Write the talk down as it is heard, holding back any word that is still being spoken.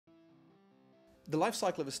The life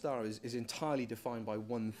cycle of a star is entirely defined by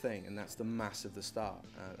one thing, and that's the mass of the star,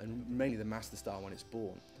 and mainly the mass of the star when it's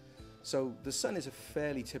born. So the Sun is a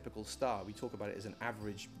fairly typical star. We talk about it as an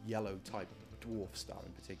average yellow type dwarf star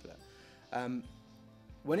in particular.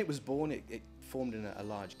 When it was born, it formed in a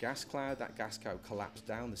large gas cloud. That gas cloud collapsed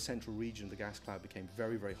down. The central region of the gas cloud became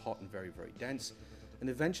very, very hot and very, very dense. And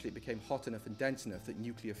eventually it became hot enough and dense enough that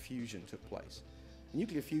nuclear fusion took place.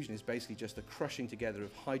 Nuclear fusion is basically just the crushing together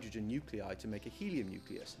of hydrogen nuclei to make a helium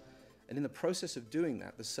nucleus. And in the process of doing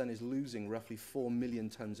that, the Sun is losing roughly 4 million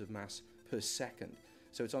tons of mass per second.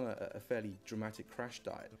 So it's on a fairly dramatic crash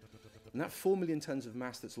diet. And that 4 million tons of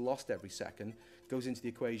mass that's lost every second goes into the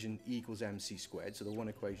equation E equals mc squared, so the one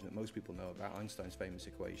equation that most people know about, Einstein's famous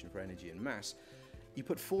equation for energy and mass. You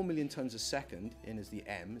put 4 million tons a second in as the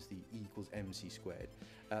m, as the E equals mc squared,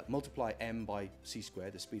 multiply m by c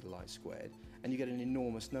squared, the speed of light squared, and you get an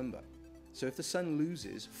enormous number. So if the Sun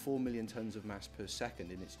loses 4 million tons of mass per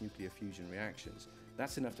second in its nuclear fusion reactions,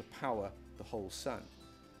 that's enough to power the whole Sun.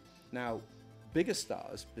 Now, bigger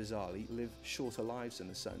stars, bizarrely, live shorter lives than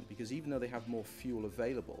the Sun because even though they have more fuel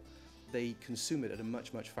available, they consume it at a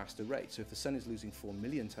much, much faster rate. So if the Sun is losing 4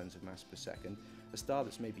 million tons of mass per second, a star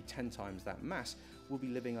that's maybe 10 times that mass will be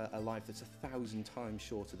living a life that's 1,000 times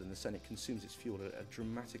shorter than the Sun. It consumes its fuel at a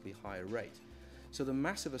dramatically higher rate. So the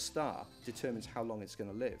mass of a star determines how long it's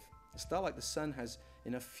going to live. A star like the Sun has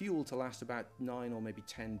enough fuel to last about 9 or maybe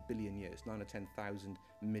 10 billion years, 9 or 10,000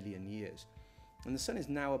 million years. And the Sun is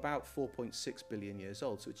now about 4.6 billion years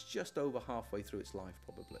old, so it's just over halfway through its life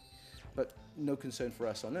probably. But no concern for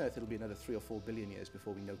us on Earth, it'll be another 3 or 4 billion years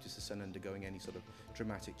before we notice the Sun undergoing any sort of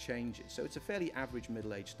dramatic changes. So it's a fairly average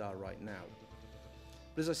middle-aged star right now.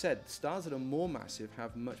 But as I said, stars that are more massive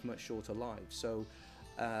have much, much shorter lives. So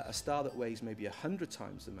a star that weighs maybe 100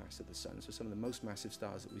 times the mass of the Sun, so some of the most massive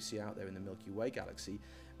stars that we see out there in the Milky Way galaxy,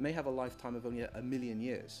 may have a lifetime of only 1 million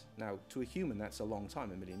years. Now, to a human, that's a long time,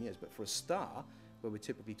 1 million years, but for a star, where we're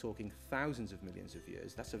typically talking thousands of millions of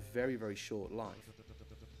years, that's a very, very short life.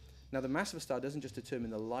 Now, the mass of a star doesn't just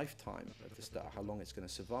determine the lifetime of the star, how long it's going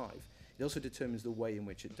to survive, it also determines the way in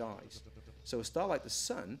which it dies. So a star like the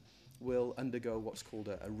Sun will undergo what's called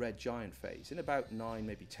a red giant phase. In about 9,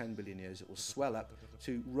 maybe 10 billion years, it will swell up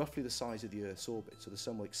to roughly the size of the Earth's orbit, so the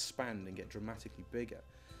Sun will expand and get dramatically bigger.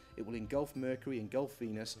 It will engulf Mercury, engulf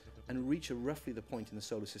Venus, and reach roughly the point in the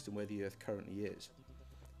solar system where the Earth currently is.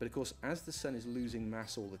 But of course, as the Sun is losing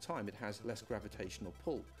mass all the time, it has less gravitational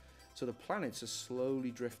pull. So the planets are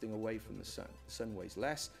slowly drifting away from the Sun. The Sun weighs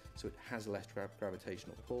less, so it has less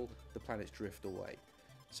gravitational pull. The planets drift away.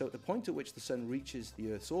 So at the point at which the Sun reaches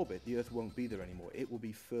the Earth's orbit, the Earth won't be there anymore. It will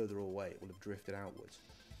be further away. It will have drifted outwards.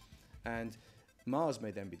 And Mars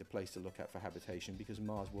may then be the place to look at for habitation because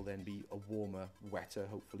Mars will then be a warmer, wetter,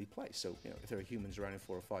 hopefully place. So, if there are humans around in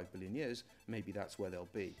 4 or 5 billion years, maybe that's where they'll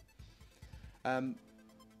be.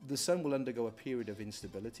 The Sun will undergo a period of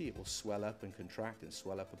instability. It will swell up and contract and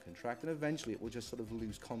swell up and contract, and eventually it will just sort of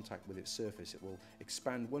lose contact with its surface. It will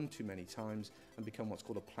expand one too many times and become what's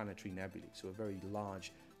called a planetary nebulae, so a very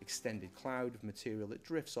large extended cloud of material that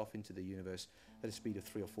drifts off into the universe at a speed of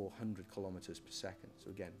 300 or 400 kilometers per second. So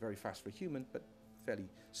again, very fast for a human, but fairly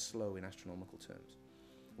slow in astronomical terms.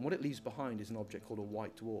 And what it leaves behind is an object called a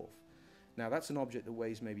white dwarf. Now that's an object that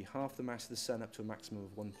weighs maybe half the mass of the Sun up to a maximum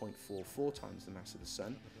of 1.44 times the mass of the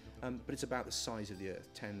Sun, but it's about the size of the Earth,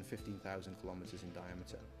 10, 15,000 kilometers in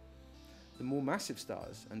diameter. The more massive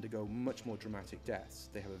stars undergo much more dramatic deaths.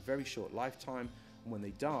 They have a very short lifetime, and when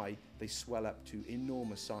they die, they swell up to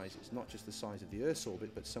enormous sizes, not just the size of the Earth's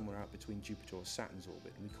orbit, but somewhere out between Jupiter or Saturn's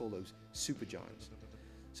orbit, and we call those supergiants.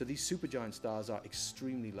 So these supergiant stars are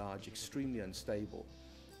extremely large, extremely unstable,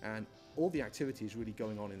 and all the activity is really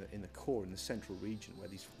going on in the core, in the central region, where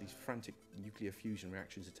these frantic nuclear fusion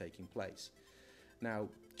reactions are taking place. Now,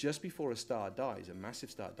 just before a star dies, a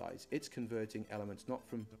massive star dies, it's converting elements not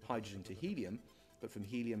from hydrogen to helium, but from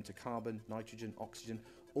helium to carbon, nitrogen, oxygen,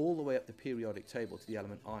 all the way up the periodic table to the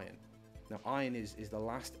element iron. Now, iron is the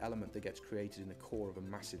last element that gets created in the core of a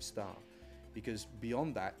massive star, because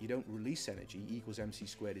beyond that, you don't release energy. E equals mc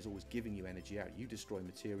squared is always giving you energy out. You destroy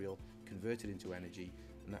material, convert it into energy,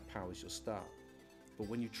 and that powers your star. But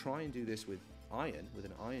when you try and do this with iron, with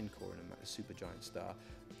an iron core in a supergiant star,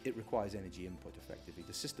 it requires energy input effectively.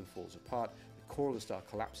 The system falls apart, the core of the star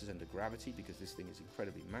collapses under gravity because this thing is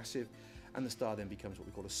incredibly massive, and the star then becomes what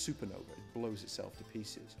we call a supernova. It blows itself to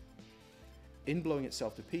pieces. In blowing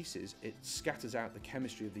itself to pieces, it scatters out the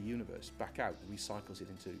chemistry of the universe back out, recycles it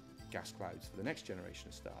into gas clouds for the next generation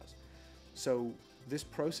of stars. So this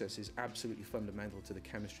process is absolutely fundamental to the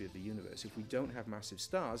chemistry of the universe. If we don't have massive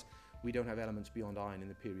stars, we don't have elements beyond iron in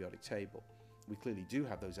the periodic table. We clearly do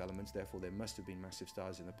have those elements, therefore there must have been massive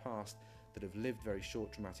stars in the past that have lived very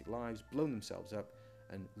short dramatic lives, blown themselves up,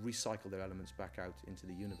 and recycled their elements back out into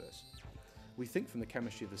the universe. We think from the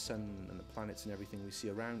chemistry of the sun and the planets and everything we see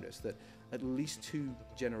around us that at least 2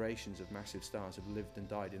 generations of massive stars have lived and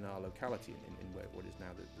died in our locality, in what is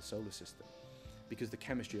now the solar system, because the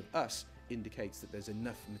chemistry of us indicates that there's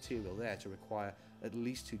enough material there to require at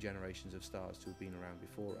least 2 generations of stars to have been around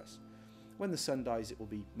before us. When the sun dies, it will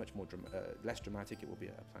be much more less dramatic. It will be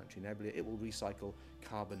a planetary nebula. It will recycle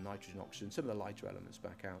carbon, nitrogen, oxygen, some of the lighter elements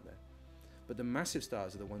back out there. But the massive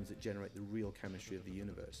stars are the ones that generate the real chemistry of the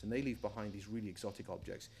universe, and they leave behind these really exotic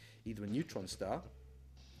objects, either a neutron star,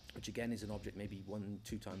 which again is an object maybe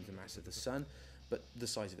 1-2 times the mass of the sun, but the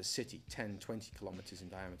size of a city, 10-20 kilometers in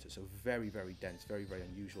diameter, so very, very dense, very, very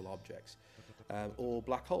unusual objects. Or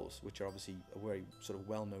black holes, which are obviously a very sort of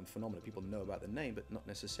well-known phenomenon. People know about the name, but not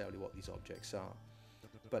necessarily what these objects are.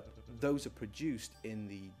 But those are produced in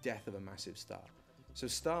the death of a massive star. So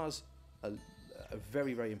stars are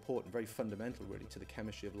very, very important, very fundamental really to the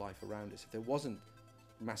chemistry of life around us. If there wasn't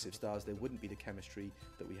massive stars, there wouldn't be the chemistry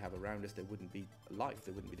that we have around us, there wouldn't be life,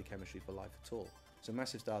 there wouldn't be the chemistry for life at all. So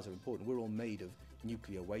massive stars are important. We're all made of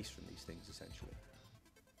nuclear waste from these things, essentially.